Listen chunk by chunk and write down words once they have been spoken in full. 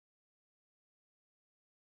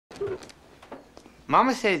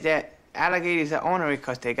Mama says that alligators are ornery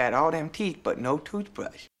because they got all them teeth but no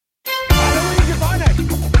toothbrush.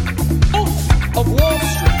 Of Wall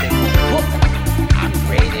Street. Look, I'm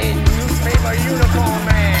creating newspaper uniform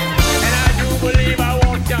man, and I do believe I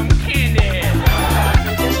want some candy.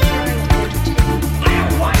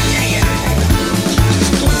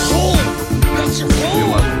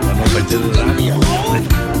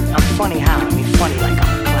 I'm funny how? I mean funny like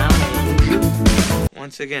I'm a clown.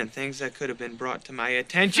 Once again, things that could have been brought to my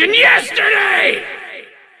attention yesterday!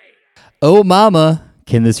 Oh, mama,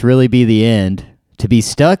 can this really be the end? To be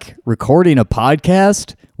stuck recording a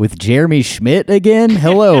podcast with Jeremy Schmidt again?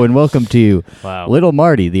 Hello, and welcome to Little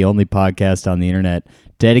Marty, the only podcast on the internet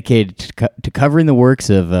dedicated to covering the works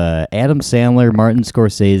of Adam Sandler, Martin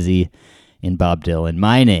Scorsese, and Bob Dylan.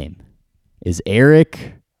 My name is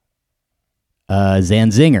Eric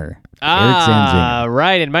Zanzinger. Eric Zanzinger.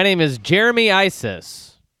 Right, and my name is Jeremy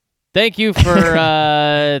Isis. Thank you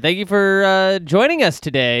for joining us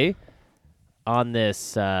today on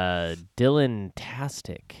this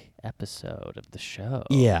Dylan-tastic episode of the show.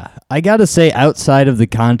 Yeah, I gotta say, outside of the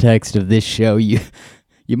context of this show, you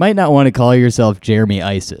might not want to call yourself Jeremy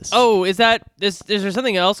Isis. Oh, is there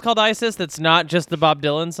something else called Isis that's not just the Bob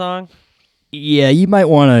Dylan song? Yeah, you might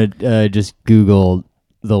want to just Google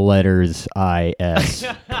the letters I-S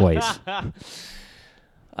twice.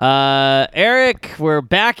 Eric, we're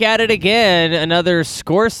back at it again. Another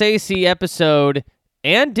Scorsese episode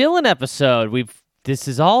and Dylan episode. This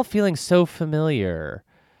is all feeling so familiar.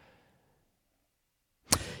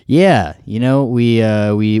 Yeah, you know, we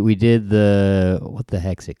did what the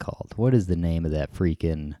heck's it called? What is the name of that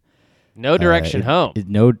freaking No Direction Home?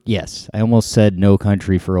 Yes, I almost said No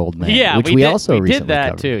Country for Old Men. Yeah, which we also we recently did that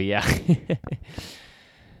covered. too. Yeah.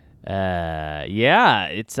 Yeah,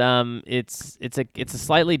 it's a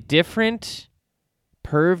slightly different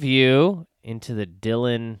purview into the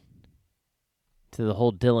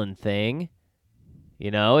whole Dylan thing.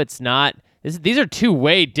 You know, it's not. These are two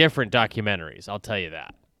way different documentaries. I'll tell you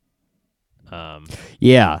that.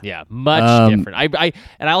 Yeah, much different.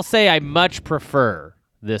 I'll say I much prefer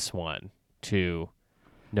this one to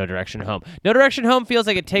No Direction Home. No Direction Home feels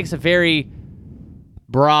like it takes a very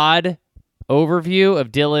broad overview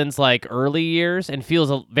of Dylan's like early years and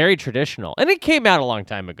feels very traditional. And it came out a long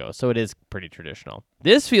time ago, so it is pretty traditional.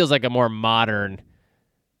 This feels like a more modern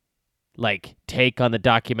like take on the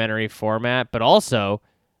documentary format, but also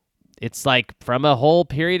it's like from a whole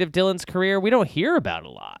period of Dylan's career we don't hear about a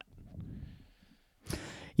lot.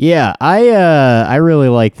 Yeah, I really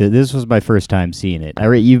liked it. This was my first time seeing it.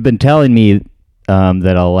 You've been telling me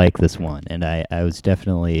that I'll like this one, and I was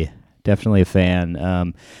definitely a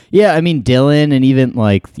fan. Yeah, I mean, Dylan and even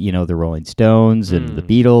like, you know, the Rolling Stones and the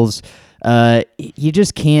Beatles, you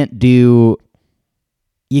just can't do,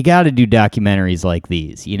 you got to do documentaries like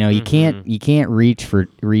these, you know, you can't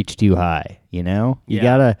reach too high, you know, you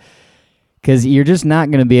gotta, because you're just not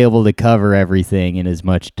going to be able to cover everything in as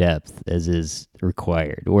much depth as is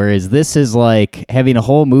required. Whereas this is like having a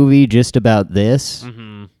whole movie just about this.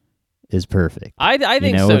 Is perfect. I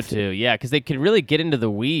think so too. Yeah, because they could really get into the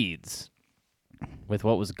weeds with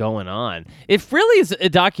what was going on. It really is a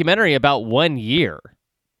documentary about 1 year,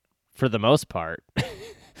 for the most part.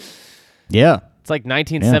 Yeah, it's like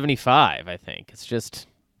 1975. I think it's just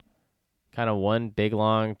kind of one big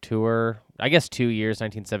long tour. I guess 2 years,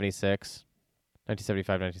 1976,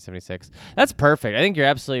 1975, 1976. That's perfect. I think you're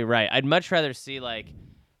absolutely right. I'd much rather see like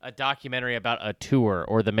a documentary about a tour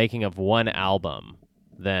or the making of one album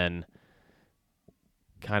than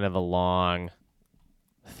kind of a long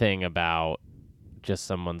thing about just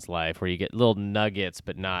someone's life where you get little nuggets,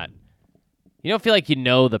 but not, you don't feel like you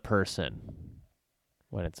know the person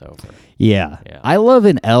when it's over. Yeah. I love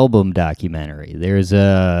an album documentary. There's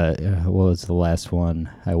what was the last one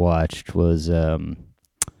I watched was, I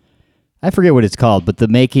forget what it's called, but the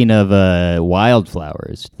making of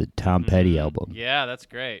Wildflowers, the Tom Petty album. Yeah, that's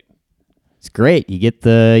great. It's great. You get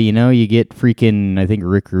freaking, I think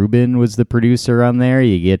Rick Rubin was the producer on there.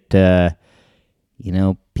 You get,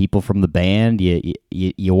 people from the band.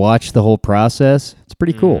 You watch the whole process. It's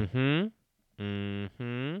pretty cool.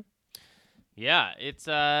 Yeah, it's,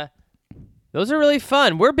 those are really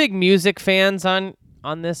fun. We're big music fans on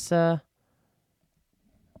this podcast?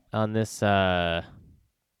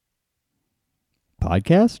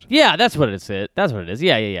 Yeah, that's what it is. That's what it is.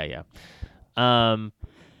 Yeah.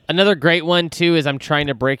 Another great one too is I'm Trying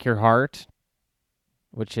to Break Your Heart,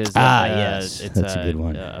 which is yes, it's that's a good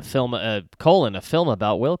one. A film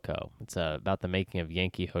about Wilco. It's about the making of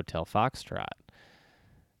Yankee Hotel Foxtrot.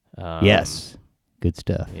 Yes, good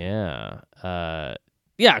stuff. Yeah,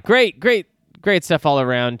 great great stuff all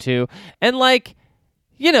around too. And like,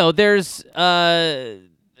 there's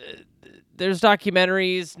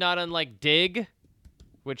documentaries not unlike Dig,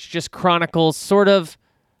 which just chronicles sort of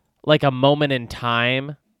like a moment in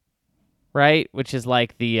time, right? Which is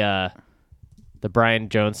like the Brian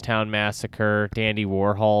Jonestown massacre, Dandy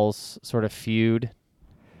Warhol's sort of feud.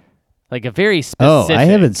 Like a very specific. Oh, I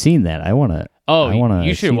haven't seen that. I want to.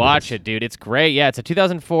 You should watch it, dude. It's great. Yeah, it's a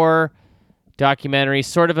 2004 documentary,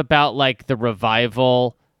 sort of about like the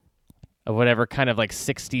revival of whatever kind of like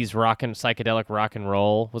 60s psychedelic rock and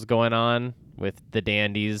roll was going on with the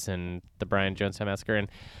Dandies and the Brian Jonestown massacre. And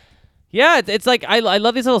yeah, it's like I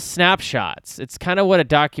love these little snapshots. It's kind of what a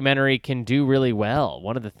documentary can do really well.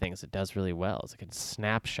 One of the things it does really well is it can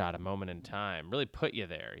snapshot a moment in time, really put you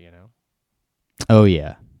there, Oh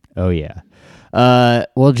yeah.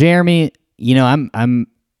 Well, Jeremy, I'll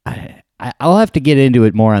have to get into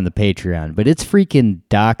it more on the Patreon, but it's freaking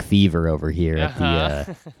Doc Fever over here at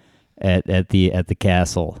the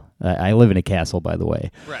castle. I live in a castle, by the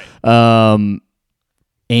way. Right. I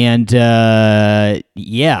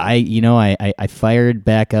fired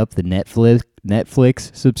back up the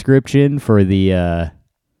Netflix subscription for the.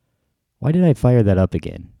 Why did I fire that up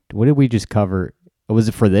again? What did we just cover? Was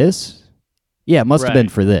it for this? Yeah, it must have been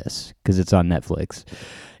for this because it's on Netflix.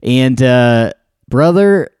 And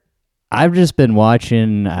brother, I've just been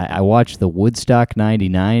watching. I watched the Woodstock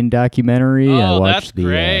 '99 documentary. Oh, I watched that's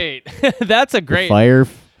great. That's a great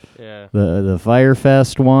the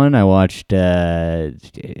Firefest one. I watched.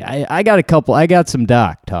 I got a couple. I got some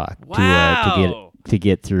doc talk to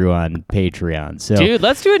get through on Patreon. So, dude,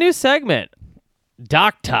 let's do a new segment.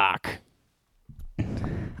 Doc talk.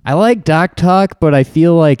 I like doc talk, but I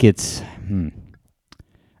feel like it's.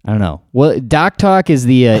 I don't know. Well, Doc Talk is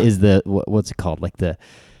the what's it called? Like the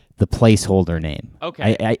placeholder name.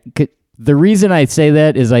 Okay. The reason I say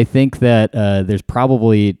that is I think that there's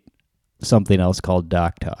probably something else called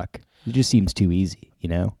Doc Talk. It just seems too easy,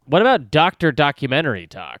 What about Dr. Documentary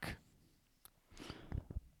Talk?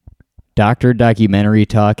 Dr. Documentary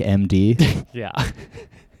Talk MD. Yeah.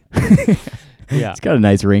 Yeah. It's got a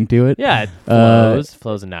nice ring to it. Yeah, it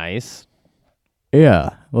flows nice.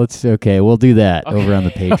 Yeah, we'll do that over on the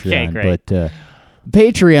Patreon. Okay, great. But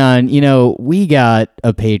Patreon, we got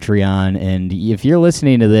a Patreon, and if you're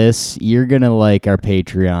listening to this, you're going to like our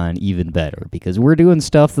Patreon even better because we're doing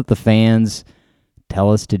stuff that the fans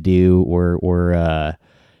tell us to do. We're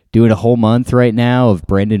doing a whole month right now of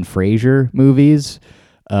Brendan Fraser movies.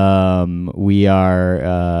 We do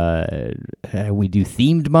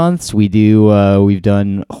themed months. We've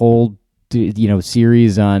done whole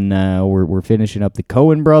series on we're finishing up the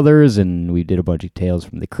Coen brothers, and we did a bunch of Tales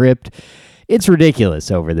from the Crypt. It's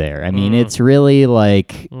ridiculous over there. I mean, it's really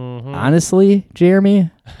like honestly,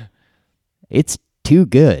 Jeremy, it's too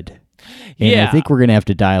good. And I think we're gonna have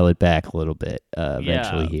to dial it back a little bit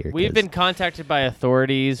eventually here. We've been contacted by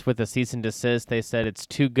authorities with a cease and desist. They said it's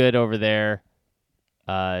too good over there.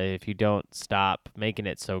 If you don't stop making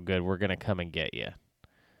it so good, we're gonna come and get you.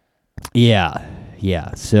 Yeah.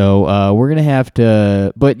 So we're gonna have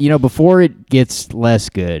to, but before it gets less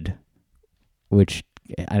good, which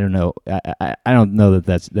I don't know, I don't know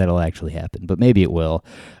that'll actually happen, but maybe it will.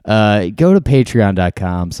 Go to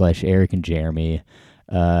patreon.com/Eric and Jeremy.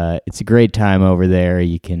 It's a great time over there.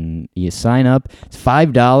 You sign up. It's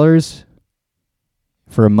 $5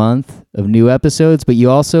 for a month of new episodes, but you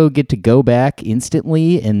also get to go back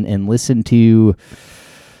instantly and listen to.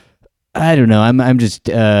 I don't know. I'm just.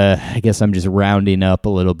 I guess I'm just rounding up a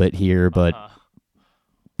little bit here, but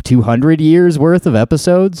 200 years worth of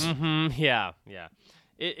episodes. Mm-hmm. Yeah.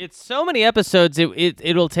 It's so many episodes.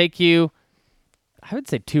 It'll take you, I would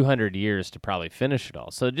say, 200 years to probably finish it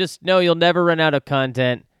all. So just know you'll never run out of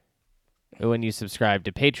content when you subscribe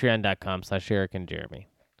to Patreon.com/Eric and Jeremy.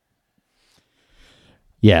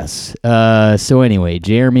 Yes. So anyway,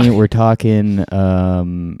 Jeremy, we're talking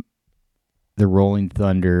the Rolling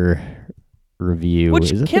Thunder review.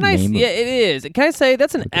 Which is can I? Yeah, it is. Can I say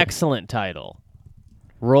that's an excellent title?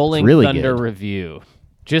 Rolling really Thunder good. Review.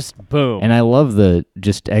 Just boom. And I love the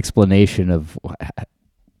just explanation of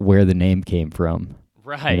where the name came from.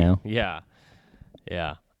 Right. Yeah.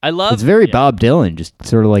 I love. It's very Bob Dylan, just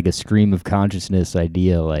sort of like a stream of consciousness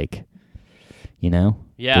idea, like, Yeah.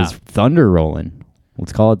 There's thunder rolling.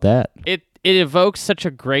 Let's call it that. It evokes such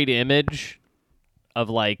a great image of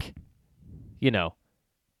like,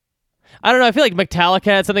 I don't know. I feel like Metallica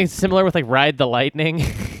had something similar with like Ride the Lightning,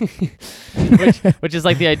 which is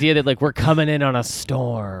like the idea that like we're coming in on a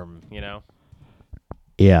storm,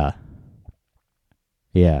 Yeah.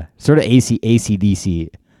 Sort of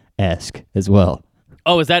AC/DC-esque as well.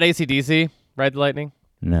 Oh, is that AC/DC? Ride the Lightning?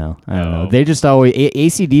 No, I don't know. Oh. They just always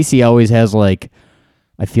AC/DC always has like,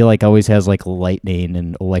 I feel like always has like lightning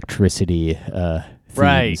and electricity.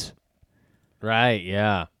 Right. Themes. Right,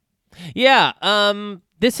 yeah. Yeah,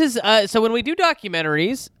 this is so when we do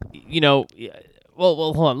documentaries,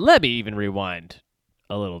 well, hold on, let me even rewind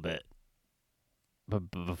a little bit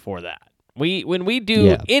before that. When we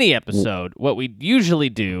do any episode, what we usually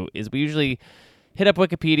do is we usually hit up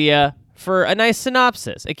Wikipedia for a nice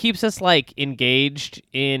synopsis. It keeps us like engaged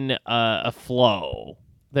in a flow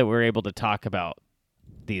that we're able to talk about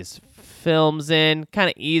these films in kind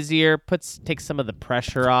of easier, takes some of the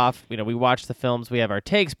pressure off. We watch the films, we have our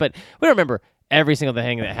takes, but we don't remember every single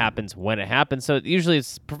thing that happens when it happens. So it usually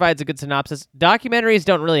provides a good synopsis. Documentaries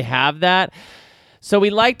don't really have that. So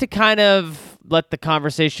we like to kind of let the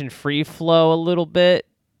conversation free flow a little bit.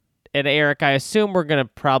 And Eric, I assume we're going to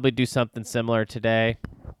probably do something similar today.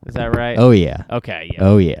 Is that right? Oh yeah. Okay, yeah.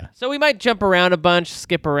 Oh yeah. So we might jump around a bunch,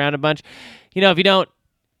 skip around a bunch.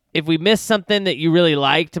 If we miss something that you really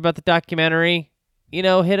liked about the documentary,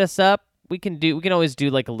 hit us up. We can always do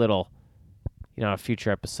like a little, a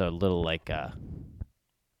future episode, little like I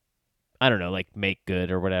don't know, like make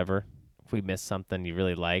good or whatever. If we miss something you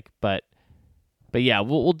really like, but yeah,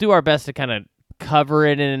 we'll do our best to kind of cover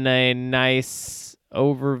it in a nice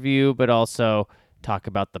overview, but also talk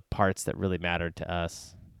about the parts that really mattered to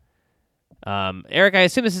us. Eric, I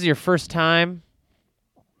assume this is your first time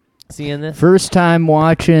seeing this? First time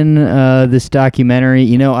watching this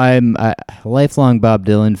documentary. I'm a lifelong Bob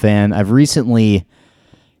Dylan fan. I've recently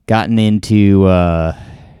gotten into, I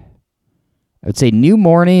would say, New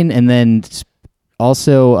Morning, and then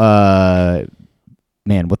also,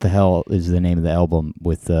 man, what the hell is the name of the album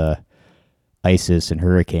with ISIS and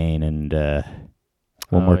Hurricane and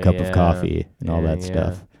One More Cup of Coffee and all that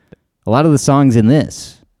stuff. A lot of the songs in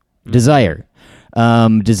this. Desire.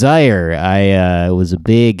 Desire,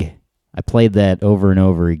 I played that over and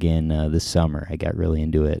over again this summer. I got really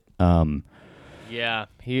into it. Great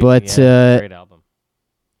album.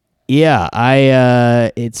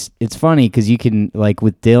 Yeah, it's funny because you can, like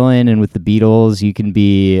with Dylan and with the Beatles, you can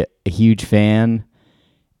be a huge fan,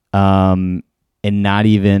 and not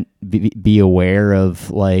even be aware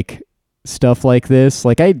of like stuff like this.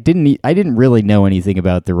 Like I didn't really know anything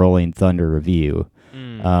about the Rolling Thunder Review.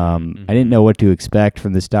 I didn't know what to expect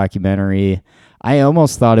from this documentary. I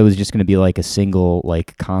almost thought it was just going to be like a single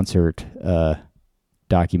like concert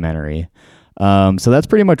documentary. So that's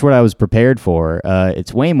pretty much what I was prepared for.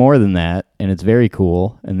 It's way more than that, and it's very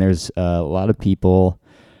cool. And there's a lot of people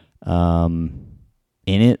in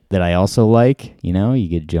it that I also like. You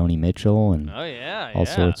get Joni Mitchell and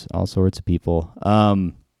all sorts of people.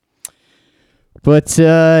 This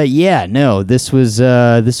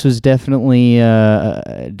was definitely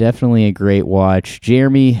a great watch.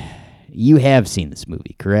 Jeremy, you have seen this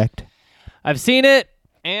movie, correct? I've seen it,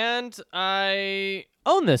 and I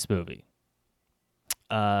own this movie.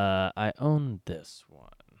 I own this one.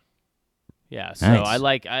 Yeah, so nice. I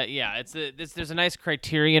like. There's a nice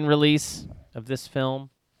Criterion release of this film.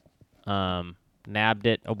 Nabbed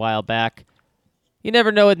it a while back. You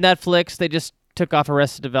never know with Netflix; they just took off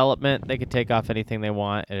Arrested Development. They could take off anything they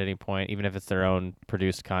want at any point, even if it's their own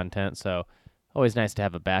produced content. So, always nice to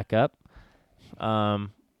have a backup. But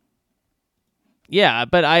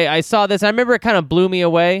I saw this. I remember it kind of blew me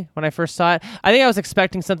away when I first saw it. I think I was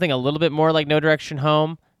expecting something a little bit more like No Direction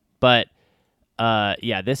Home, but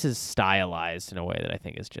this is stylized in a way that I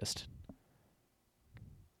think is just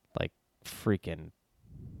like freaking,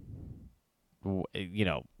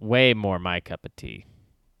 way more my cup of tea.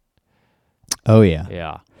 Oh yeah.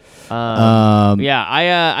 Yeah. I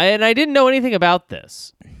didn't know anything about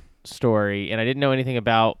this story, and I didn't know anything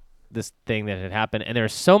about this thing that had happened, and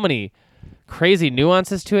there's so many crazy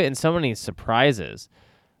nuances to it and so many surprises.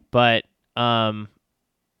 But I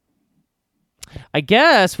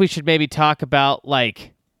guess we should maybe talk about,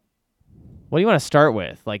 like, what do you want to start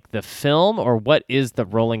with? Like the film, or what is the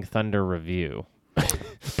Rolling Thunder Review?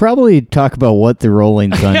 Probably talk about what the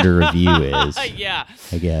Rolling Thunder Review is. Yeah.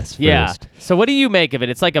 I guess. Yeah. First. So what do you make of it?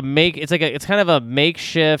 It's kind of a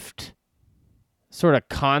makeshift sort of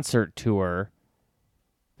concert tour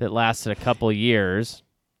that lasted a couple years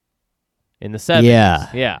in the 70s. Yeah.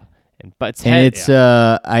 Yeah.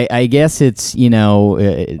 I guess it's,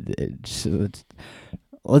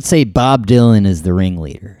 let's say Bob Dylan is the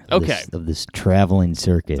ringleader of this traveling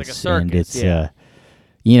circus. It's like a circus, and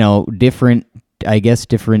it's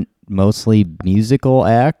different mostly musical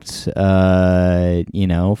acts from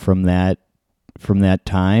that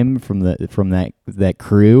time, from that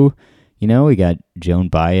crew. We got Joan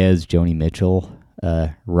Baez, Joni Mitchell,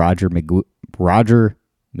 Roger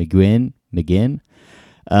McGuinn,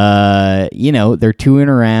 they're touring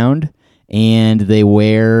around and they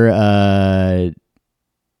wear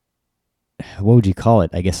what would you call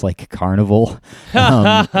it? I guess like carnival,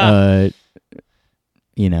 Yeah.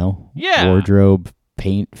 wardrobe,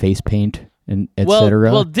 paint, face paint, and Well,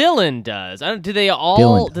 etc. Dylan does. Do they all?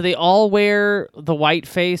 Dylan Do they all wear the white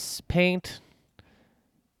face paint?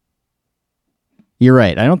 You're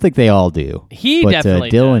right. I don't think they all do. He but,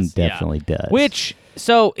 definitely Dylan does. Yeah. definitely does.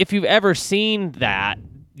 So if you've ever seen that,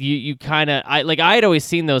 you kind of I had always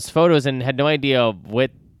seen those photos and had no idea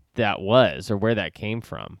what that was or where that came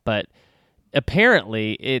from, but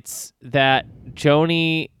apparently it's that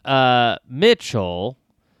Joni Mitchell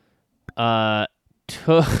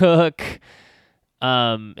took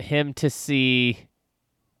him to see.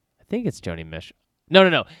 I think it's Joni Mitchell.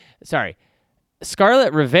 No. Sorry.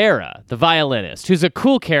 Scarlett Rivera, the violinist, who's a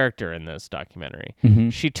cool character in this documentary. Mm-hmm.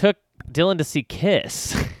 She took Dylan to see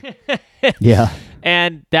Kiss. Yeah.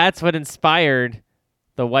 And that's what inspired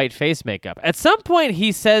the white face makeup. At some point,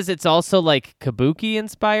 he says it's also like kabuki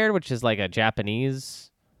inspired, which is like a Japanese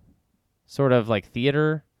sort of like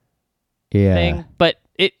theater thing. But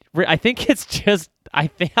I think it's just, I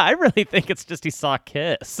really think it's just he saw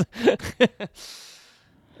Kiss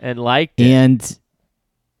and liked it. And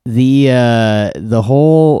the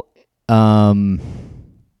whole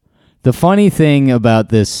the funny thing about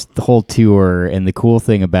this whole tour and the cool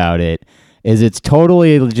thing about it is it's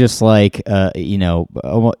totally just like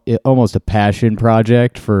almost a passion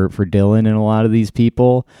project for Dylan and a lot of these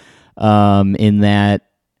people, in that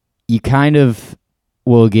you kind of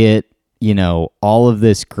will get all of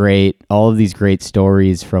these great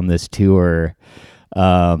stories from this tour,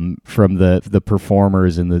 from the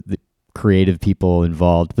performers and the creative people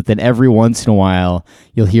involved, but then every once in a while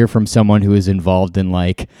you'll hear from someone who is involved in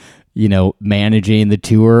managing the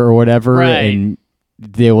tour or whatever, right. And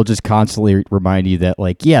they will just constantly remind you that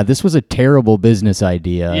this was a terrible business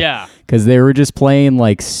idea. Yeah. Because they were just playing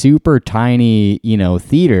super tiny,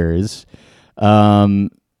 theaters.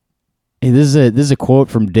 This is a quote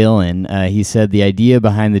from Dylan. He said the idea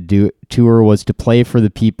behind the tour was to play for the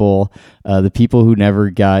people who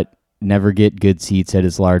never get good seats at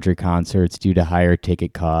his larger concerts due to higher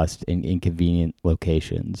ticket costs and inconvenient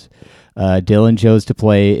locations. Dylan chose to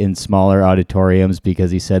play in smaller auditoriums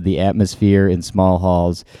because he said the atmosphere in small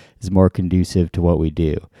halls is more conducive to what we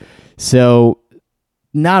do. So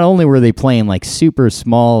not only were they playing super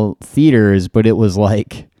small theaters, but it was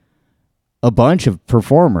a bunch of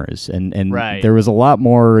performers, and right. There was a lot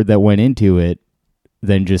more that went into it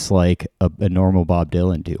than just a normal Bob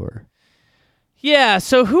Dylan tour. Yeah,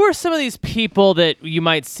 so who are some of these people that you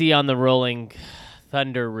might see on the Rolling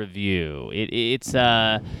Thunder review? It's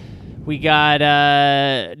we got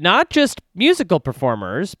not just musical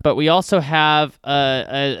performers, but we also have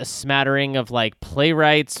a smattering of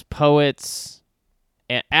playwrights, poets,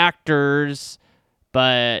 and actors.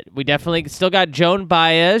 But we definitely still got Joan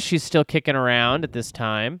Baez. She's still kicking around at this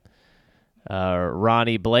time.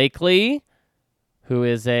 Ronnie Blakely, who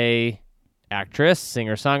is a actress,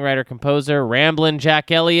 singer, songwriter, composer. Ramblin' Jack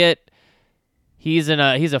Elliott. He's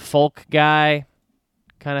a folk guy,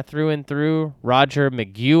 kind of through and through. Roger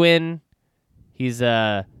McGuinn. He was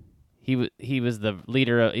the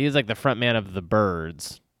leader. He was the front man of the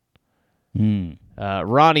Byrds.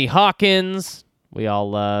 Ronnie Hawkins, we all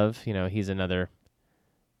love. He's another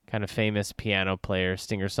kind of famous piano player,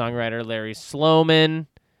 singer-songwriter. Larry Sloman,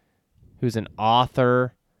 who's an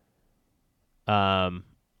author.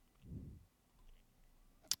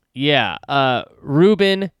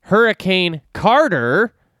 Reuben Hurricane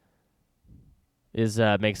Carter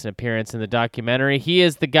makes an appearance in the documentary. He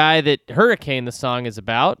is the guy that Hurricane, the song, is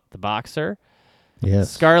about, the boxer.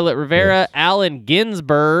 Yes. Scarlett Rivera. Yes. Allen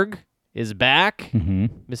Ginsberg is back. Mm-hmm.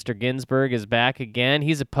 Mr. Ginsberg is back again.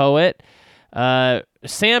 He's a poet.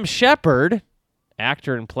 Sam Shepard,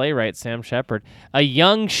 actor and playwright Sam Shepard. A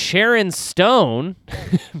young Sharon Stone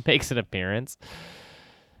makes an appearance.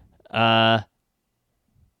 Yeah.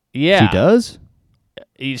 She does?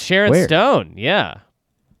 Sharon Where? Stone, yeah.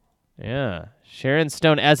 Yeah. Sharon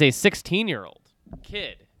Stone as a 16-year-old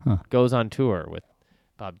kid goes on tour with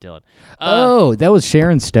Bob Dylan. That was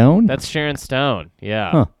Sharon Stone? That's Sharon Stone,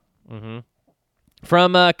 yeah. Huh. Mm-hmm.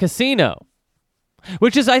 From Casino,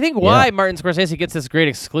 which is, I think, why Martin Scorsese gets this great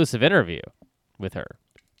exclusive interview with her,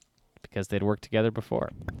 because they'd worked together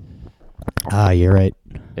before. You're right.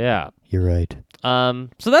 Yeah. You're right. So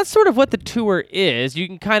that's sort of what the tour is. You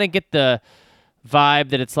can kind of get the vibe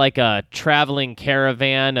that it's like a traveling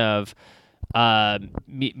caravan of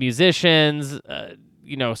musicians,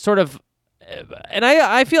 sort of. And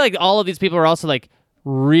I feel like all of these people are also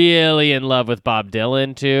really in love with Bob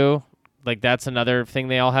Dylan too. like that's another thing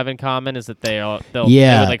they all have in common is that they would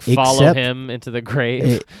Yeah, like follow except- him into the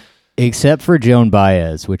grave. Except for Joan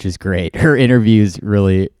Baez, which is great. Her interview's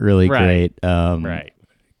really, really Right. great. Right.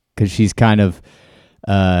 Because she's kind of,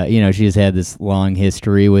 she has had this long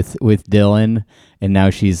history with Dylan, and now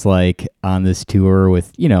she's like on this tour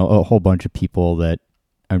with, a whole bunch of people that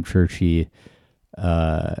I'm sure she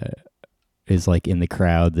is like in the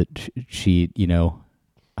crowd that she,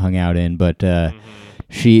 hung out in. But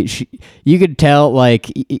she you could tell,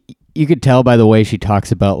 like, you could tell by the way she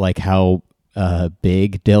talks about like how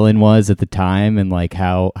big Dylan was at the time, and like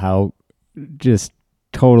how just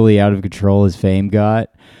totally out of control his fame got.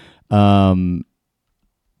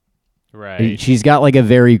 Right. She's got like a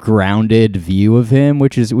very grounded view of him,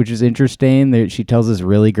 which is interesting. That she tells this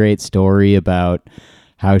really great story about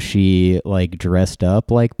how she like dressed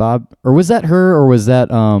up like Bob, or was that her, or was that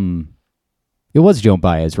it was Joan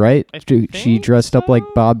Baez, right? She dressed up like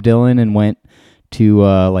Bob Dylan and went to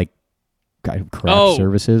like kind of craft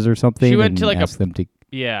services or something. She went and to like asked them to.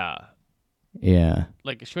 Yeah.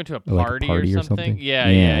 Like she went to a Like a party, party or or something. something? Yeah,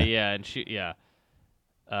 Yeah. and she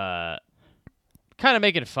kind of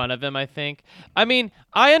making fun of him, I think. I mean,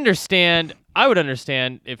 I would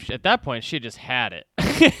understand if at that point she just had it.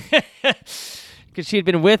 Because she had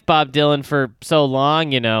been with Bob Dylan for so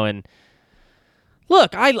long, and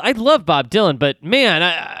look, I love Bob Dylan, but man,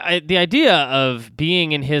 I the idea of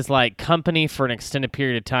being in his like company for an extended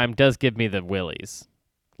period of time does give me the willies.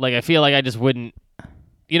 Like I feel like I just wouldn't,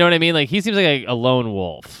 you know what I mean? Like he seems like a lone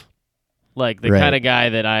wolf, like the Right. kind of guy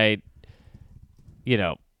that I,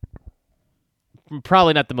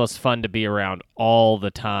 probably not the most fun to be around all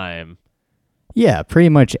the time. Yeah, pretty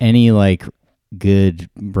much any like good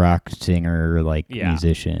rock singer or like Yeah.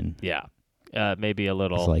 musician Yeah, maybe a is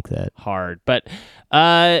little like that. hard, but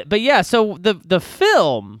yeah. So the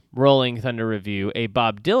film Rolling Thunder Revue, a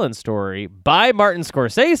Bob Dylan story by Martin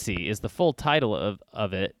Scorsese, is the full title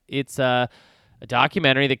of it. It's a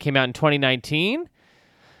documentary that came out in 2019.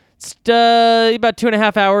 It's about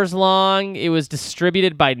 2.5 hours long. It was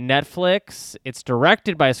distributed by Netflix. It's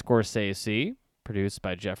directed by Scorsese, produced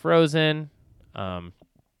by Jeff Rosen, and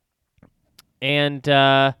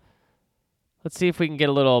let's see if we can get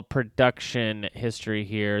a little production history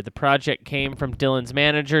here. The project came from Dylan's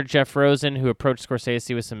manager, Jeff Rosen, who approached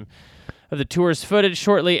Scorsese with some of the tour's footage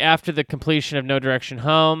shortly after the completion of No Direction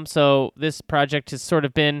Home. So this project has sort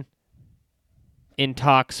of been in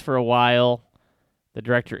talks for a while. The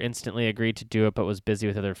director instantly agreed to do it, but was busy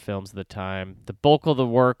with other films at the time. The bulk of the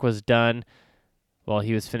work was done while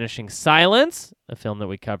he was finishing Silence, a film that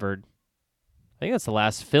we covered. I think that's the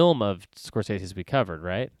last film of Scorsese's we covered,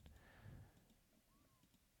 right?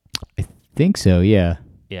 Think so, yeah,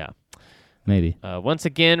 Yeah. maybe. Once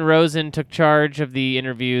again, Rosen took charge of the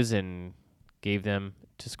interviews and gave them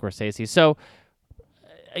to Scorsese. So,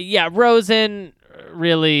 yeah, Rosen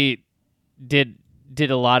really did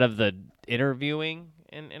a lot of the interviewing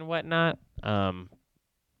and whatnot, and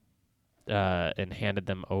handed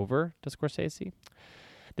them over to Scorsese.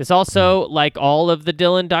 This also, like all of the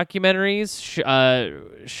Dylan documentaries,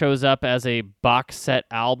 shows up as a box set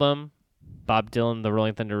album. Bob Dylan, The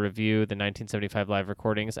Rolling Thunder Revue, the 1975 live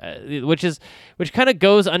recordings, which kind of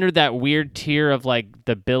goes under that weird tier of like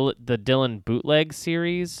the Dylan bootleg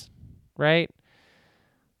series, right?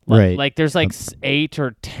 Right. Like there's like 8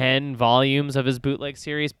 or 10 volumes of his bootleg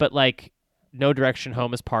series, but like No Direction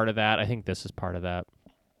Home is part of that. I think this is part of that.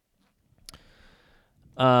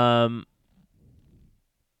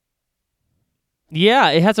 Yeah,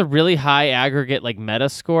 it has a really high aggregate like meta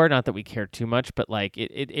score. Not that we care too much, but like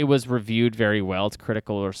it was reviewed very well. Its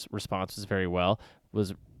critical response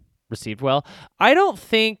was received well. I don't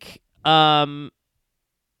think I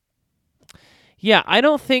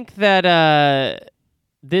don't think that I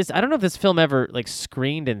don't know if this film ever like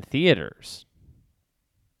screened in theaters.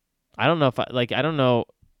 I don't know if I don't know,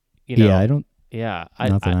 Yeah, I don't. Yeah,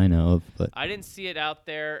 Not that I know of, but I didn't see it out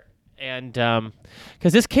there, and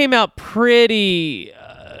because this came out pretty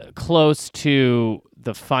close to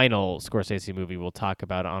the final Scorsese movie we'll talk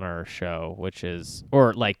about on our show,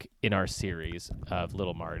 or like in our series of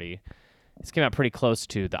Little Marty. This came out pretty close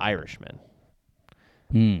to The Irishman.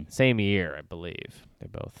 Same year, I believe. They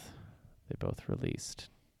both released.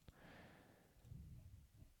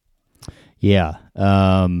 yeah.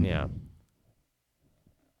 Yeah.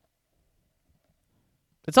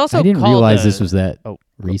 It's also I didn't called realize this was that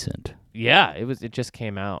recent. Yeah, it just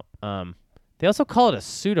came out. They also call it a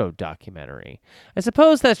pseudo documentary. I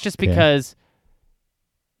suppose that's just because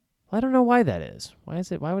I don't know why that is.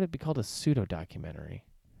 Why would it be called a pseudo documentary?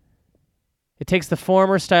 It takes the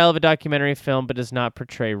form or style of a documentary film but does not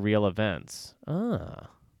portray real events.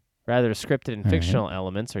 Rather, scripted and fictional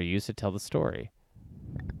elements are used to tell the story.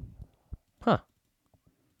 Huh.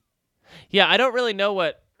 Yeah, I don't really know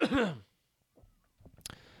what...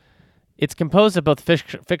 It's composed of both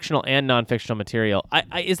fictional and non-fictional material.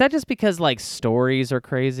 Is that just because, like, stories are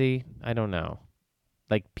crazy? I don't know.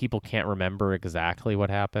 Like, people can't remember exactly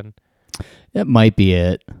what happened? That might be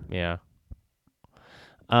it. Yeah.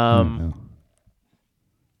 I don't know.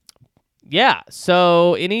 Yeah,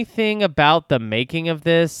 so anything about the making of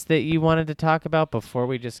this that you wanted to talk about before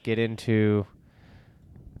we just get into,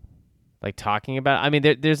 like, talking about? I mean,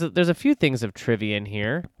 there's a few things of trivia in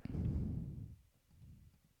here.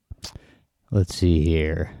 Let's see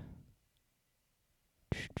here.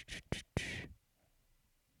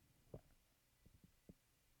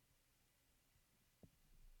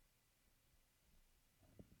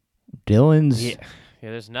 Dylan's. Yeah,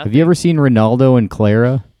 there's nothing. Have you ever seen Ronaldo and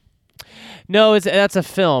Clara? No, that's a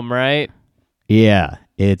film, right? Yeah,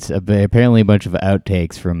 it's apparently a bunch of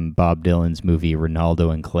outtakes from Bob Dylan's movie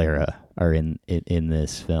Ronaldo and Clara are in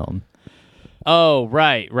this film. Oh,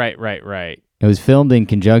 right. It was filmed in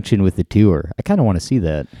conjunction with the tour. I kind of want to see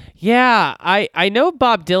that. Yeah, I know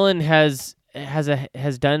Bob Dylan has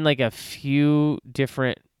done like a few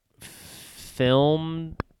different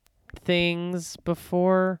film things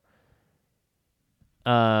before.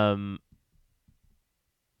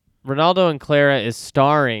 Ronaldo and Clara is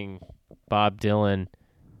starring Bob Dylan,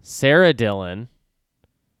 Sarah Dillon,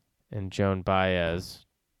 and Joan Baez.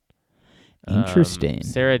 Interesting.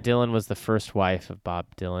 Sarah Dillon was the first wife of Bob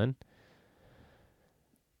Dylan.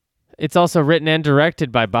 It's also written and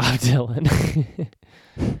directed by Bob Dylan.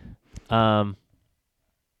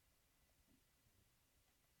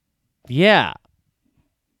 Yeah.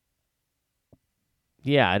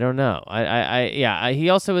 Yeah, I don't know. He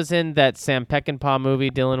also was in that Sam Peckinpah movie.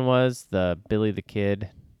 Dylan was the Billy the Kid.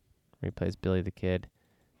 Where he plays Billy the Kid.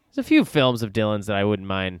 There's a few films of Dylan's that I wouldn't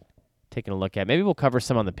mind taking a look at. Maybe we'll cover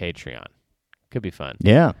some on the Patreon. Could be fun.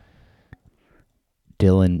 Yeah.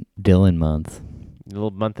 Dylan month. A little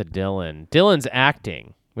month of Dylan. Dylan's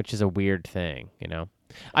acting, which is a weird thing, you know.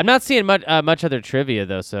 I'm not seeing much other trivia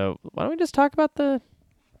though, so why don't we just talk about the?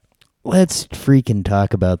 Let's freaking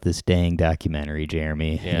talk about this dang documentary,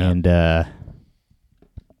 Jeremy. Yeah. And I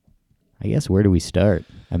guess where do we start?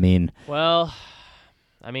 I mean,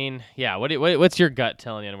 yeah. What's your gut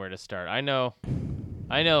telling you on where to start? I know.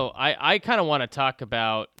 I kind of want to talk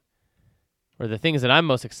about, or the things that I'm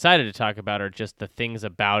most excited to talk about are just the things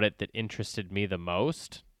about it that interested me the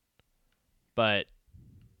most. But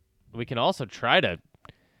we can also try to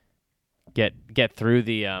get through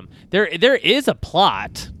the there is a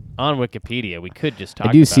plot on Wikipedia. We could just talk.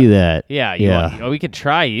 I do see that. Yeah. We could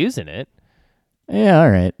try using it. Yeah.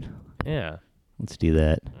 All right. Yeah. Let's do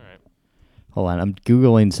that. All right. Hold on. I'm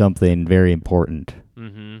Googling something very important.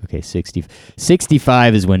 Mm-hmm. Okay.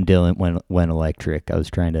 65 is when Dylan went electric. I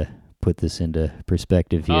was trying to put this into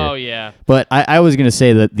perspective here. Oh yeah. But I was going to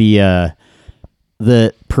say that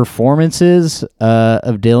the performances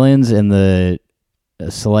of Dylan's and the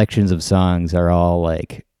selections of songs are all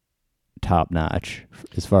like top notch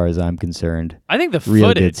as far as I'm concerned. I think the Real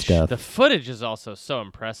footage, good stuff. the footage is also so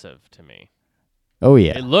impressive to me. Oh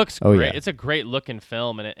yeah. It looks Oh, great. yeah. It's a great looking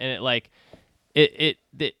film, and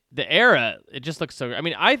the era, it just looks so. I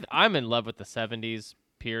mean, I'm in love with the '70s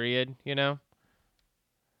period. You know,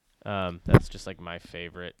 that's just like my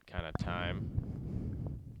favorite kind of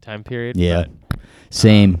time period. Yeah.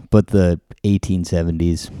 Same, but the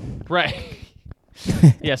 1870s. Right.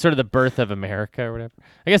 Yeah, sort of the birth of America or whatever.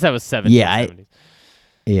 I guess that was 70s. Yeah, 70s.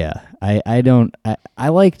 Yeah, I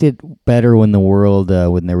liked it better when the world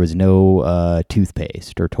when there was no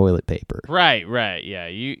toothpaste or toilet paper. Right. Yeah,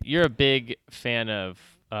 you're a big fan of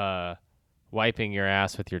wiping your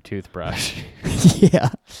ass with your toothbrush. Yeah,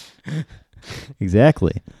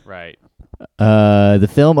 exactly. Right. The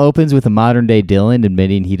film opens with a modern-day Dylan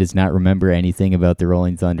admitting he does not remember anything about the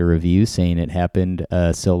Rolling Thunder review, saying it happened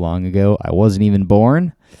so long ago, I wasn't even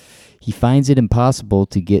born. He finds it impossible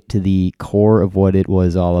to get to the core of what it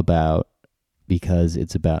was all about because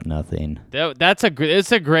it's about nothing.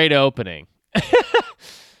 It's a great opening.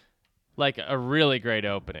 Like a really great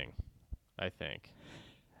opening, I think.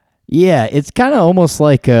 Yeah, it's kind of almost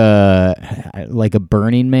like a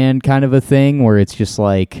Burning Man kind of a thing where it's just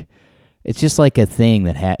like a thing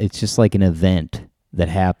that it's just like an event that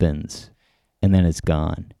happens and then it's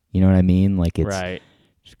gone. You know what I mean? Like it's right.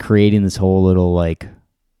 creating this whole little like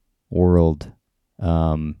world.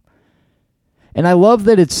 And I love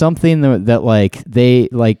that it's something that like they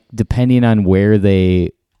like depending on where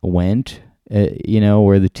they went,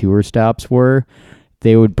 where the tour stops were,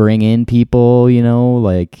 they would bring in people,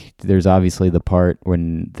 like there's obviously the part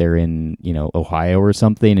when they're in, Ohio or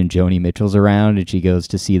something and Joni Mitchell's around and she goes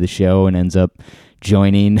to see the show and ends up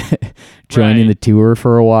joining Right. the tour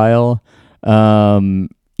for a while. It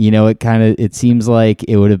seems like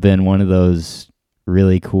it would have been one of those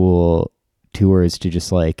really cool tours to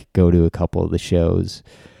just like go to a couple of the shows.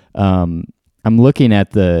 I'm looking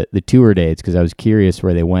at the tour dates because I was curious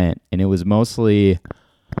where they went, and it was mostly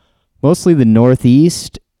the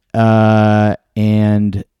Northeast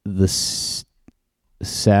and the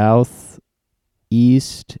Southeast,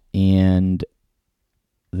 and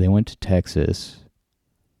they went to Texas,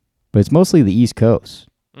 but it's mostly the East Coast,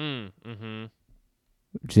 Mm-hmm.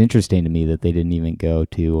 which is interesting to me that they didn't even go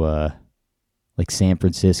to like San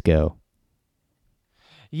Francisco.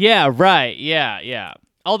 Yeah, right. Yeah.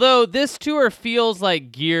 Although this tour feels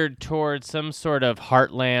like geared towards some sort of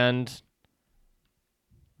heartland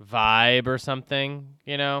vibe or something,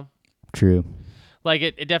 True. Like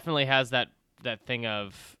it definitely has that thing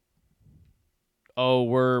of, oh,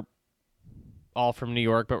 we're all from New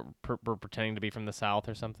York, but we're pretending to be from the South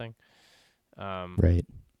or something. Right.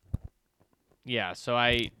 Yeah. So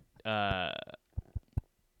it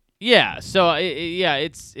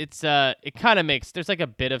kind of makes, there's like a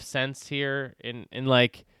bit of sense here in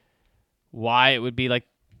like why it would be like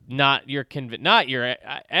not your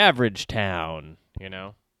average town,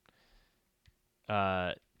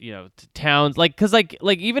 towns like, cause like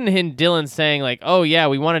even in Dylan saying like, oh yeah,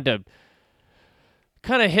 we wanted to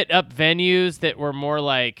kind of hit up venues that were more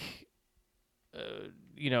like,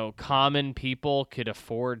 common people could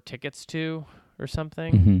afford tickets to or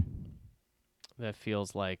something. Mm-hmm. That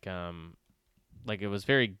feels like it was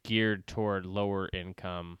very geared toward lower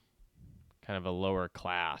income, kind of a lower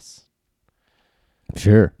class.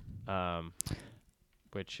 Sure.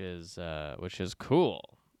 Which is cool.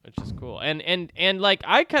 And like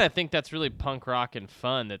I kind of think that's really punk rock and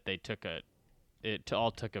fun that they took a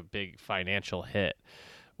big financial hit,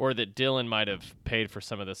 or that Dylan might have paid for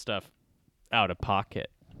some of this stuff out of pocket.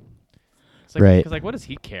 It's like, Right. Because like, what does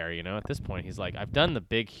he care? At this point, he's like, I've done the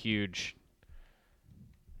big, huge,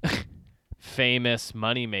 famous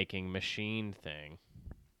money-making machine thing.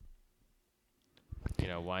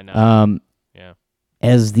 Why not? Yeah.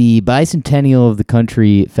 As the bicentennial of the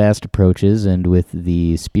country fast approaches, and with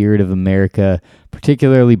the spirit of America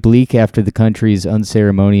particularly bleak after the country's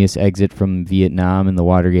unceremonious exit from Vietnam and the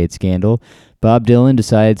Watergate scandal, Bob Dylan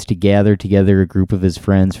decides to gather together a group of his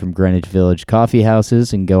friends from Greenwich Village coffee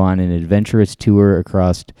houses and go on an adventurous tour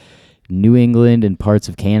across New England and parts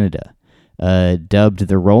of Canada. Dubbed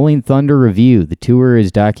the Rolling Thunder Review, the tour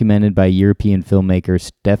is documented by European filmmaker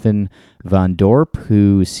Stefan von Dorp,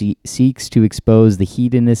 who seeks to expose the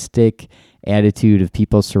hedonistic attitude of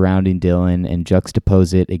people surrounding Dylan and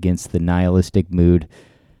juxtapose it against the nihilistic mood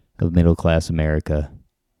of middle-class America.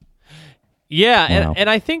 Yeah, Wow. and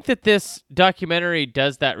I think that this documentary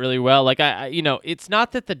does that really well. Like it's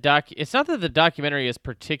not that the documentary is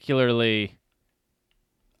particularly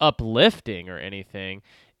uplifting or anything.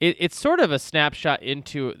 It's sort of a snapshot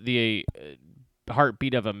into the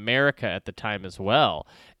heartbeat of America at the time as well,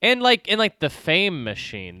 and like the fame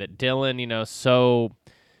machine that Dylan, so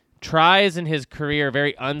tries in his career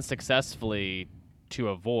very unsuccessfully to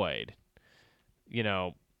avoid.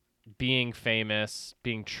 Being famous,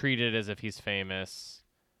 being treated as if he's famous,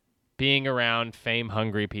 being around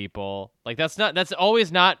fame-hungry people. Like that's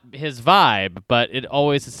always not his vibe, but it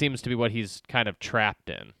always seems to be what he's kind of trapped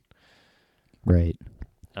in. Right.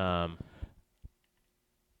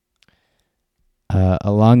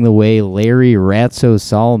 Along the way, Larry Ratso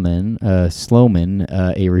Sloman,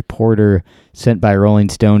 a reporter sent by Rolling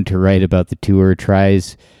Stone to write about the tour,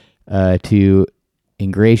 tries to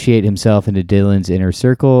ingratiate himself into Dylan's inner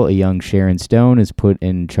circle. A young Sharon Stone is put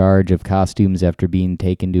in charge of costumes after being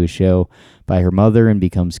taken to a show by her mother and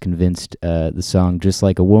becomes convinced the song Just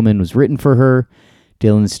Like a Woman was written for her.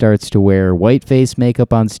 Dylan starts to wear whiteface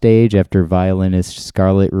makeup on stage after violinist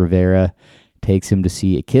Scarlett Rivera takes him to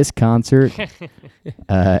see a Kiss concert.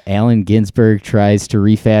 Allen Ginsberg tries to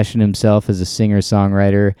refashion himself as a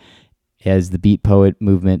singer-songwriter as the Beat Poet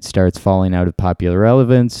movement starts falling out of popular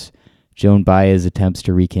relevance. Joan Baez attempts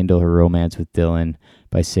to rekindle her romance with Dylan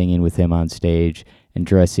by singing with him on stage and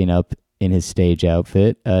dressing up in his stage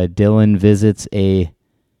outfit. Dylan visits a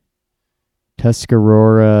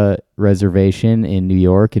Tuscarora reservation in New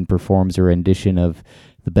York and performs a rendition of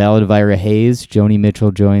the Ballad of Ira Hayes. Joni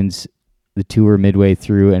Mitchell joins the tour midway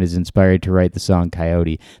through and is inspired to write the song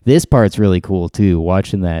Coyote. This part's really cool too,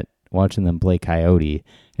 watching them play Coyote,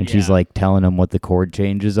 and she's Yeah. like telling them what the chord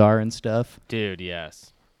changes are and stuff. Dude,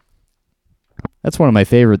 yes. That's one of my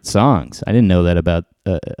favorite songs. I didn't know that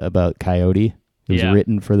about Coyote. It was Yeah.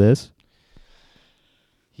 written for this.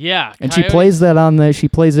 Yeah, And she Coyote- plays that on the. She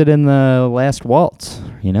plays it in the Last Waltz.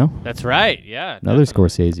 You know, That's right. Yeah, another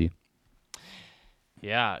definitely. Scorsese.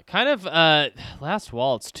 Yeah, kind of Last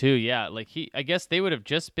Waltz too. Yeah, like I guess they would have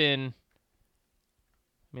just been.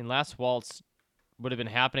 I mean, Last Waltz would have been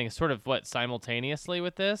happening sort of simultaneously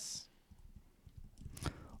with this. I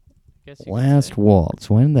guess you could Last say. Waltz.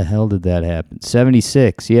 When the hell did that happen?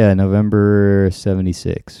 76. Yeah, November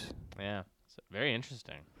 76. Yeah, so very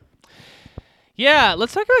interesting. Yeah,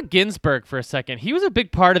 let's talk about Ginsberg for a second. He was a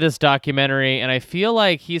big part of this documentary, and I feel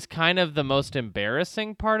like he's kind of the most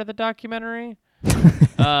embarrassing part of the documentary.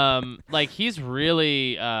 Like he's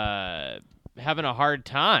really having a hard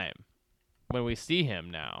time when we see him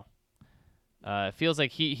now. It feels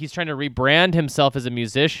like he's trying to rebrand himself as a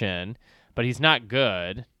musician, but he's not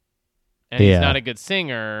good, and he's Yeah. not a good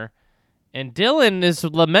singer. And Dylan is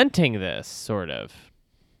lamenting this, sort of.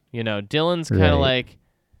 You know, Dylan's kind of Right. like,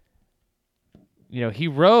 you know, he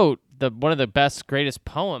wrote one of the best, greatest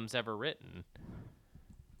poems ever written,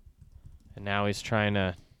 and now he's trying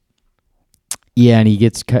to. Yeah, and he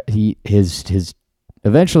gets his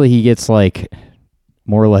eventually he gets like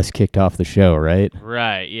more or less kicked off the show, right?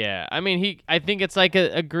 Right, yeah. I mean, I think it's like a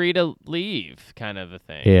agree to leave kind of a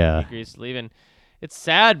thing. Yeah. He agrees to leave. And it's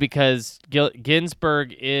sad because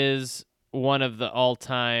Ginsberg is one of the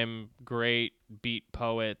all-time great beat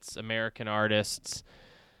poets, American artists.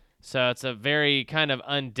 So it's a very kind of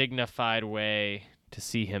undignified way to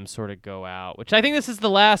see him sort of go out, which I think this is the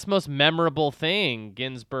last most memorable thing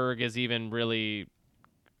Ginsberg is even really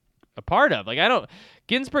a part of. Like,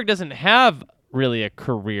 Ginsberg doesn't have really a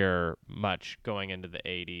career much going into the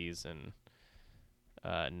 80s and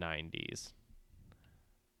 90s.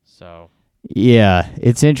 So, Yeah,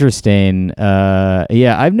 it's interesting.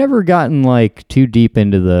 Yeah, I've never gotten like too deep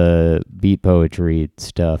into the beat poetry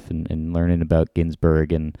stuff and learning about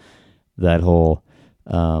Ginsberg and that whole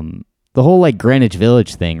the whole like Greenwich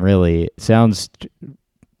Village thing really sounds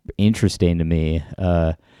interesting to me.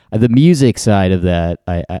 The music side of that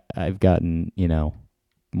I've gotten, you know,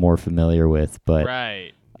 more familiar with, but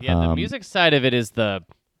right. Yeah, the music side of it is the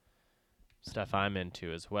stuff I'm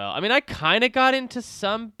into as well. I mean, I kind of got into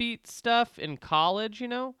some beat stuff in college, you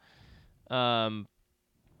know?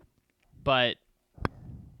 But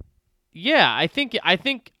yeah, I think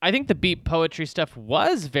the beat poetry stuff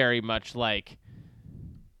was very much like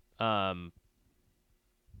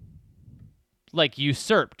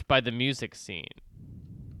usurped by the music scene.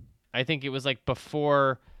 I think it was like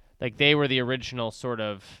before, like they were the original sort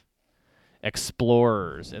of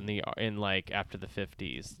explorers after the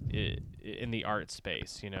 50s in the art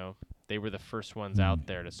space, you know. They were the first ones out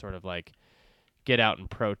there to sort of like get out and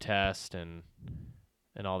protest and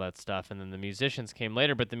all that stuff, and then the musicians came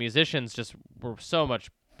later, but the musicians just were so much,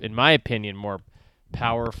 in my opinion, more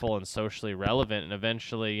powerful and socially relevant, and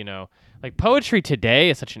eventually, you know, like poetry today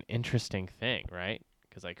is such an interesting thing, right?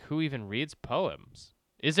 Because like who even reads poems?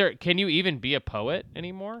 Can you even be a poet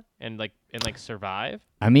anymore and survive?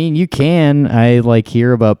 I mean, you can. I like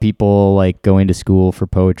hear about people like going to school for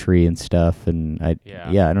poetry and stuff, and I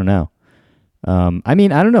don't know. I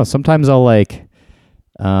mean, I don't know. Sometimes I'll like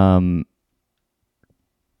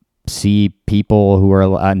see people who are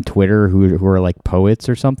on Twitter who are like poets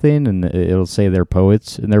or something, and it'll say they're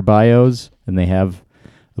poets in their bios, and they have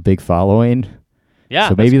a big following. Yeah.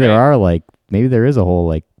 So maybe maybe there is a whole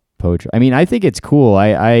like poetry. I mean, I think it's cool.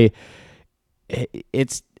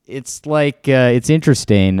 It's like it's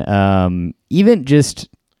interesting. Even just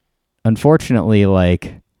unfortunately,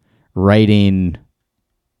 like writing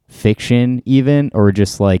fiction, even or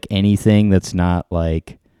just like anything that's not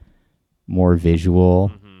like more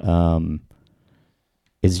visual.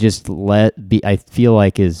 Is just I feel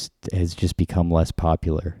like has just become less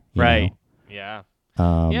popular. you Right. know? Yeah.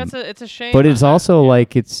 Yeah, it's a shame. but it's on that. also Yeah.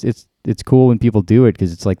 like it's cool when people do it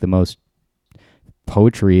because it's like the most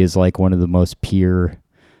poetry is like one of the most pure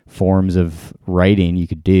forms of writing you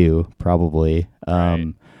could do probably.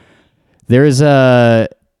 Right. There's a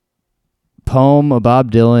poem, a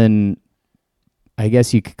Bob Dylan, I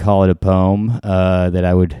guess you could call it a poem, that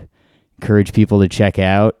I would encourage people to check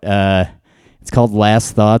out. It's called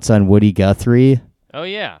Last Thoughts on Woody Guthrie. Oh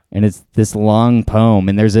yeah. And it's this long poem,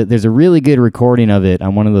 and there's a really good recording of it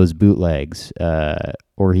on one of those bootlegs,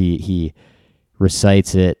 or he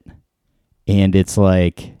recites it, and it's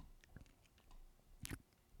like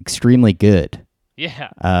extremely good. Yeah.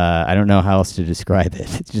 I don't know how else to describe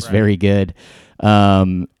it. It's just very good,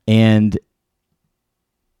 and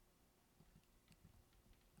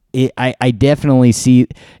I definitely see.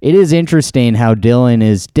 It is interesting how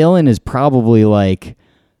Dylan is probably like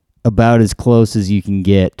about as close as you can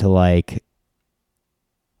get to like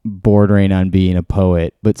bordering on being a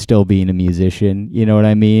poet, but still being a musician. You know what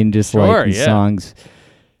I mean? Just Sure, like these yeah.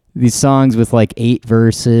 songs with like 8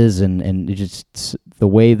 verses and it just the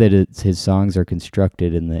way that his songs are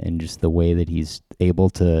constructed and just the way that he's able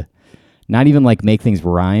to not even like make things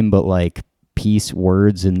rhyme, but like piece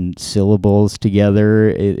words and syllables together,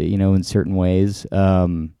 in certain ways.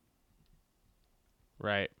 Right.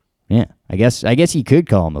 Yeah, I guess you could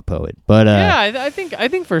call him a poet, but Yeah, I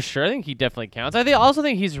think for sure. I think he definitely counts. Also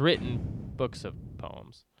think he's written books of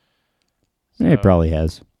poems. he probably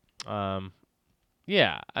has.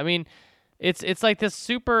 Yeah. I mean, it's like this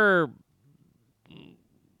super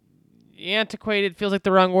antiquated. Feels like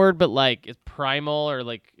the wrong word, but like it's primal or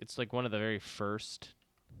like it's like one of the very first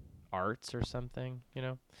arts or something.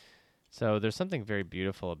 So there's something very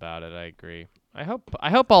beautiful about it. I agree. I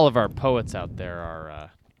hope all of our poets out there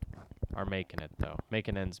are making it though,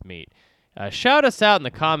 making ends meet. Shout us out in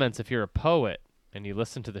the comments if you're a poet and you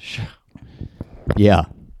listen to the show. Yeah.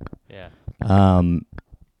 Yeah.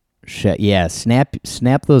 Yeah.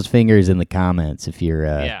 Snap those fingers in the comments if you're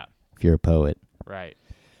if you're a poet. Right.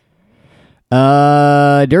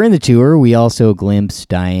 During the tour, we also glimpsed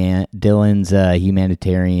Dylan's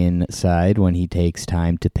humanitarian side when he takes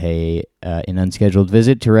time to pay an unscheduled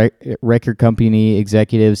visit to record company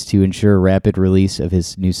executives to ensure rapid release of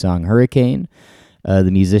his new song Hurricane,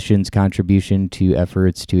 the musician's contribution to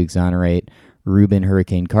efforts to exonerate Rubin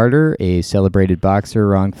Hurricane Carter, a celebrated boxer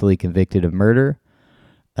wrongfully convicted of murder.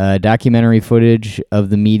 Documentary footage of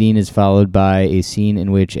the meeting is followed by a scene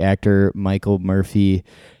in which actor Michael Murphy,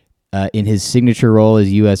 in his signature role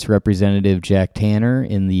as U.S. Representative Jack Tanner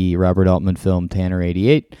in the Robert Altman film Tanner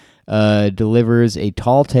 88, delivers a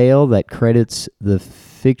tall tale that credits the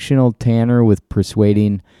fictional Tanner with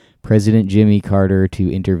persuading President Jimmy Carter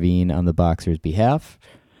to intervene on the boxer's behalf.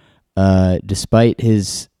 Despite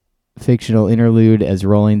his fictional interlude, as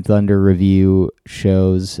Rolling Thunder Review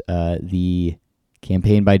shows, the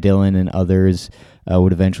campaign by Dylan and others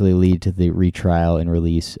would eventually lead to the retrial and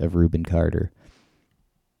release of Rubin Carter.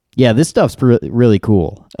 Yeah, this stuff's really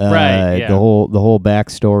cool. Right. Yeah. The whole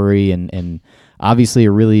backstory and obviously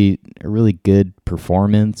a really good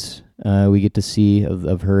performance we get to see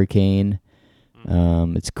of Hurricane.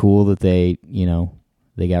 It's cool that they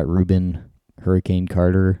got Rubin Hurricane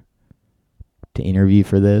Carter to interview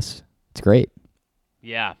for this. It's great.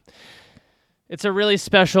 Yeah. It's a really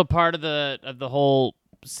special part of the whole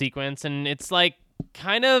sequence, and it's like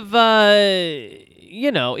kind of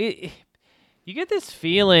you get this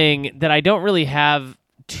feeling that I don't really have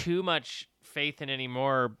too much faith in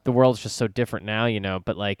anymore. The world's just so different now,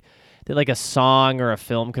 but like that like a song or a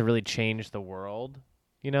film could really change the world,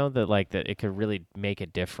 that it could really make a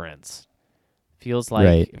difference. Feels like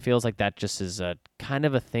Right. It feels like that just is a kind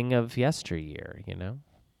of a thing of yesteryear,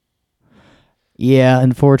 Yeah,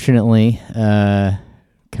 unfortunately,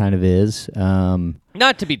 kind of is.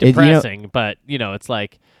 Not to be depressing, but it's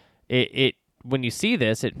like it when you see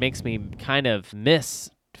this, it makes me kind of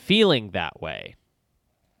miss feeling that way.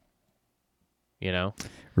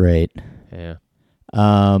 Right. Yeah.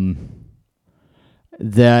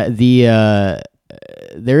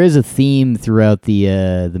 There is a theme throughout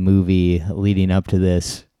the movie leading up to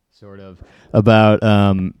this, sort of about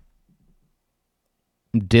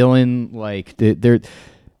Dylan. Like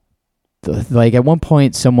like at one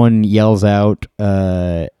point, someone yells out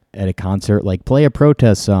at a concert, like play a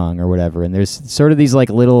protest song or whatever, and there's sort of these like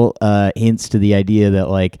little hints to the idea that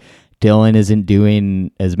like Dylan isn't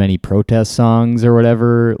doing as many protest songs or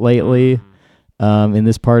whatever lately in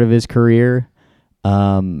this part of his career.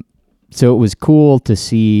 So it was cool to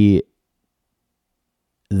see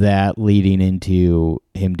that leading into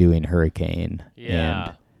him doing Hurricane. Yeah.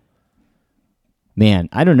 And man,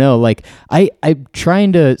 I don't know. Like I'm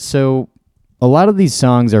trying to. So a lot of these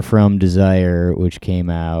songs are from Desire, which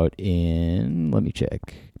came out in, let me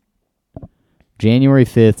check, January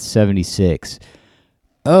 5th, 1976.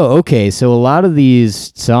 Oh, okay. So a lot of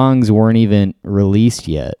these songs weren't even released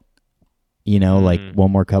yet. Like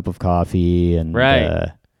One More Cup of Coffee and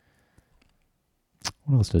Right.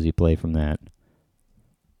 What else does he play from that?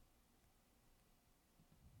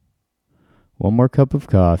 One More Cup of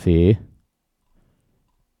Coffee.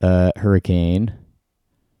 Hurricane.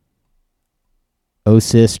 Oh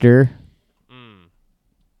Sister.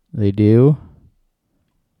 They do.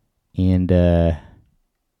 And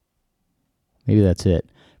maybe that's it.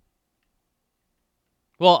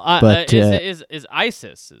 Well, But, is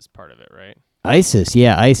ISIS is part of it, right? ISIS,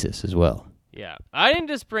 yeah, ISIS as well. Yeah. I didn't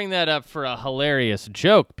just bring that up for a hilarious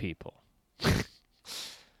joke, people.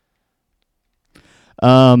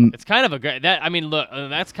 It's kind of a great look,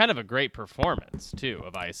 that's kind of a great performance too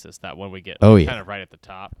of ISIS, that one we get kind of right at the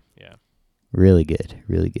top. Yeah. Really good.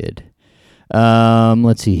 Really good.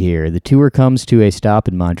 Let's see here. The tour comes to a stop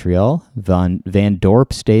in Montreal. Van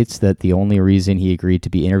Dorp states that the only reason he agreed to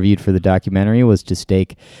be interviewed for the documentary was to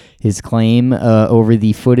stake his claim over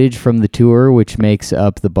the footage from the tour, which makes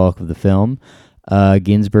up the bulk of the film.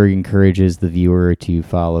 Ginsberg encourages the viewer to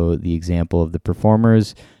follow the example of the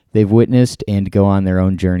performers they've witnessed and go on their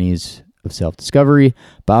own journeys of self-discovery.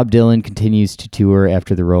 Bob Dylan continues to tour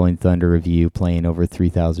after the Rolling Thunder Revue, playing over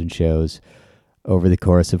 3,000 shows over the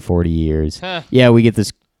course of 40 years. Yeah, we get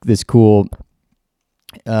this cool,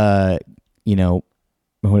 what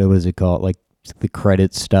was it called? Like the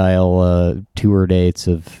credit style tour dates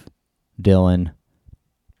of Dylan.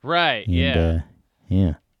 Right. And, yeah.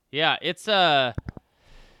 Yeah. Yeah. It's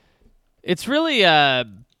really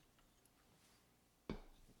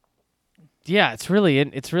it's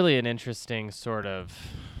really an interesting sort of,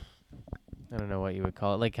 I don't know what you would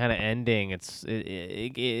call it, like kind of ending.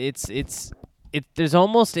 There's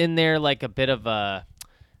almost in there like a bit of a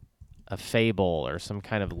fable or some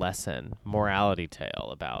kind of lesson, morality tale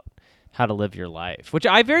about how to live your life, which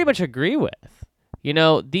I very much agree with. You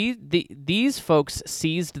know, these folks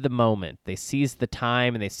seized the moment, they seized the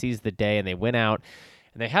time, and they seized the day, and they went out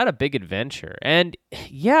and they had a big adventure. And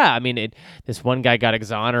yeah, I mean, this one guy got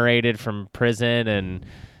exonerated from prison, and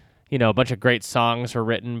a bunch of great songs were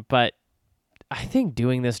written, but I think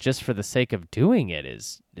doing this just for the sake of doing it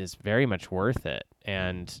is very much worth it.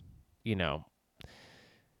 And,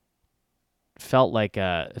 felt like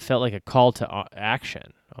a call to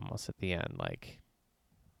action almost at the end, like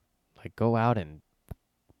go out and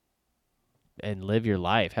live your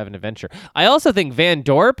life, have an adventure. I also think Van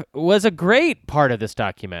Dorp was a great part of this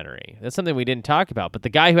documentary. That's something we didn't talk about, but the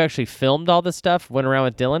guy who actually filmed all this stuff, went around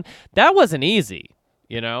with Dylan, that wasn't easy,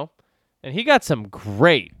 and he got some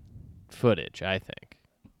great footage, I think.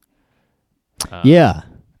 Yeah.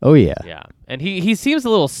 Oh, yeah. Yeah. And he seems a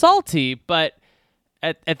little salty, but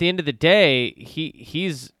at the end of the day,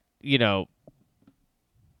 he's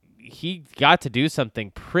he got to do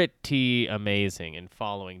something pretty amazing in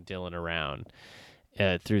following Dylan around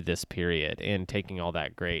through this period and taking all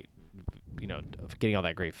that great, getting all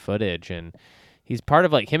that great footage. And he's part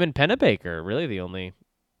of, like, him and Pennebaker, really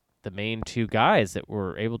the main two guys that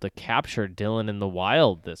were able to capture Dylan in the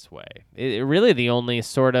wild this way. It really the only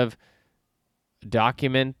sort of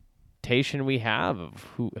documentation we have of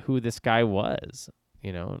who this guy was,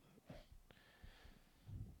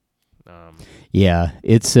 Yeah,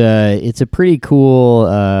 it's a pretty cool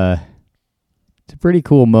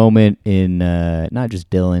moment in not just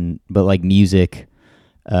Dylan but like music.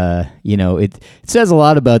 It says a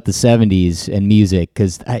lot about the 70s and music,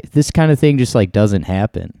 because this kind of thing just like doesn't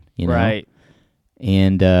happen, right?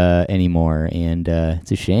 And anymore, and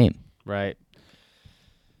it's a shame, right?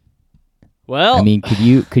 Well, I mean, could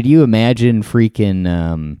you imagine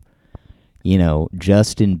freaking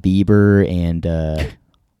Justin Bieber and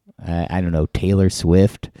I don't know, Taylor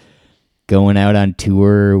Swift going out on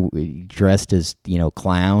tour dressed as,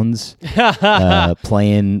 clowns,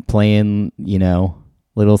 playing,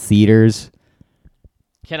 little theaters.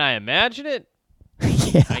 Can I imagine it?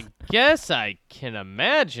 Yeah. I guess I can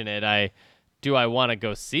imagine it. Do I want to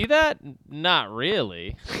go see that? Not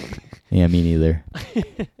really. Yeah, me neither.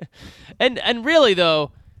 And really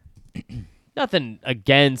though, nothing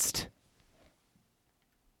against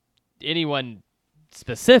anyone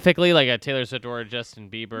specifically, like a Taylor Swift or a Justin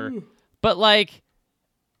Bieber, but like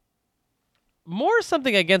more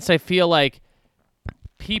something against, I feel like,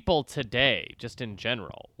 people today, just in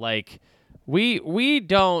general. Like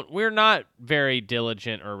we're not very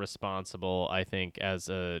diligent or responsible, I think, as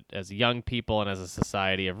young people and as a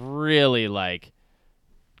society, of really like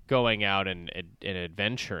going out and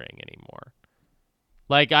adventuring anymore.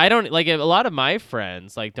 Like I don't, like, a lot of my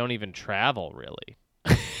friends like don't even travel really.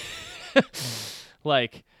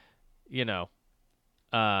 Like,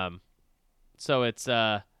 so it's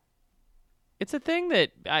a thing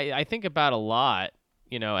that I think about a lot,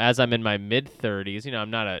 as I'm in my mid-30s.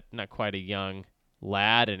 I'm not quite a young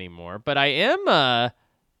lad anymore, but I am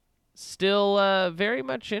still very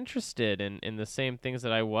much interested in the same things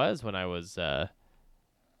that I was when I was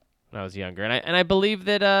younger, and I believe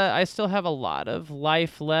that I still have a lot of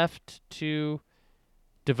life left to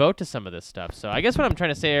devote to some of this stuff. So I guess what I'm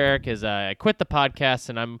trying to say, Eric, is I quit the podcast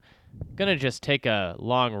and I'm gonna just take a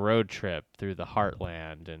long road trip through the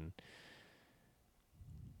heartland. And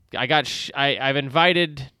I've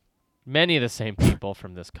invited many of the same people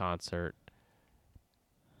from this concert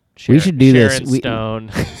We should do this. Sharon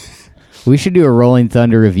Stone. We should do a Rolling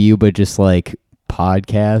Thunder review, but just like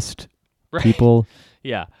podcast Right. people.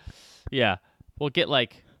 Yeah. We'll get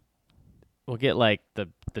like the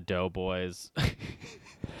Doughboys.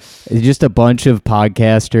 It's just a bunch of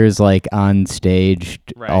podcasters like on stage,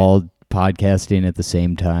 Right. all podcasting at the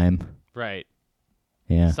same time. Right.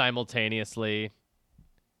 Yeah. Simultaneously.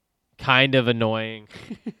 Kind of annoying.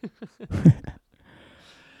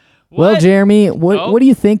 Well, What? Jeremy, Oh. what do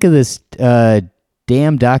you think of this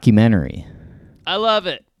damn documentary? I love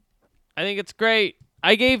it. I think it's great.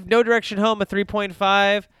 I gave No Direction Home a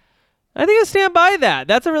 3.5. I think I stand by that.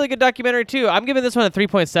 That's a really good documentary too. I'm giving this one a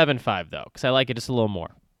 3.75 though, because I like it just a little more.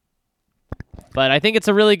 But I think it's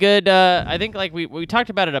a really good. I think like we talked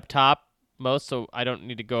about it up top most, so I don't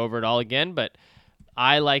need to go over it all again. But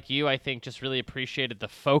I, like you, I think just really appreciated the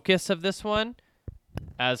focus of this one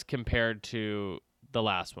as compared to the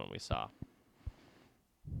last one we saw.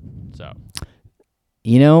 So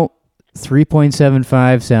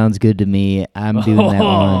 3.75 sounds good to me. I'm doing that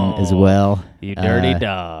one as well. you dirty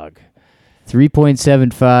dog.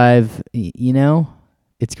 3.75,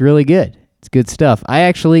 it's really good. It's good stuff. I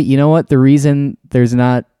actually, you know what? The reason it's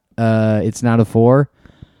not a 4,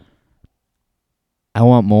 I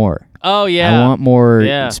want more. Oh yeah. I want more,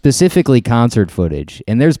 Yeah. specifically concert footage.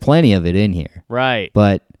 And there's plenty of it in here. Right.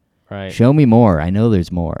 But Right. show me more. I know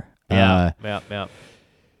there's more. Yeah.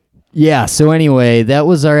 Yeah, so anyway, that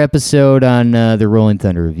was our episode on the Rolling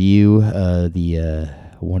Thunder Review, the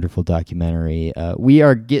wonderful documentary. We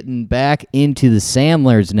are getting back into the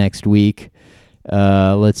Sandlers next week.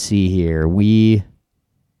 Let's see here. We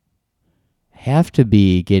have to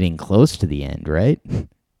be getting close to the end, right?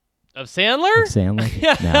 Of Sandler?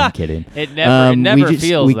 Sandler? No, I'm kidding. It never we just-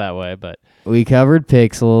 feels we- that way, but We covered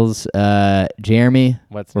Pixels. Jeremy,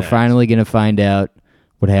 what's we're next? finally going to find out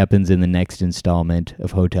what happens in the next installment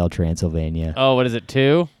of Hotel Transylvania. Oh, what is it,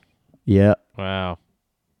 2? Yeah. Wow.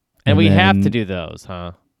 And And we have to then- do those,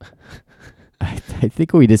 huh? I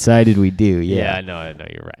think we decided we do, yeah. I know,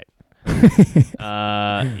 you're right.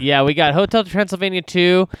 Yeah, we got Hotel Transylvania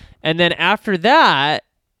 2, and then after that,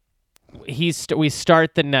 we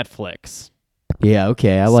start the Netflix. Yeah,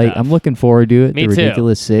 okay. Stuff. I'm looking forward to it. Me The too.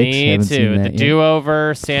 Ridiculous Six. Me Haven't too. seen The that yet.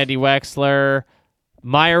 Do-Over, Sandy Wexler,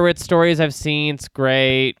 Meyerowitz stories I've seen. It's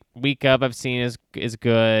great. Week Up I've seen is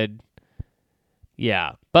good.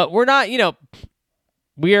 Yeah, but we're not.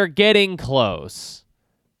 We are getting close.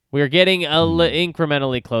 We are getting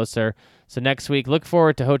incrementally closer. So next week, look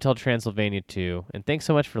forward to Hotel Transylvania 2. And thanks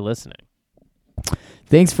so much for listening.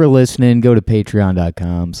 Thanks for listening. Go to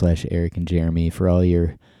patreon.com/Eric and Jeremy for all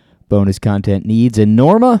your bonus content needs. And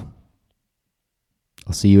Norma,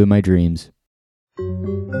 I'll see you in my dreams.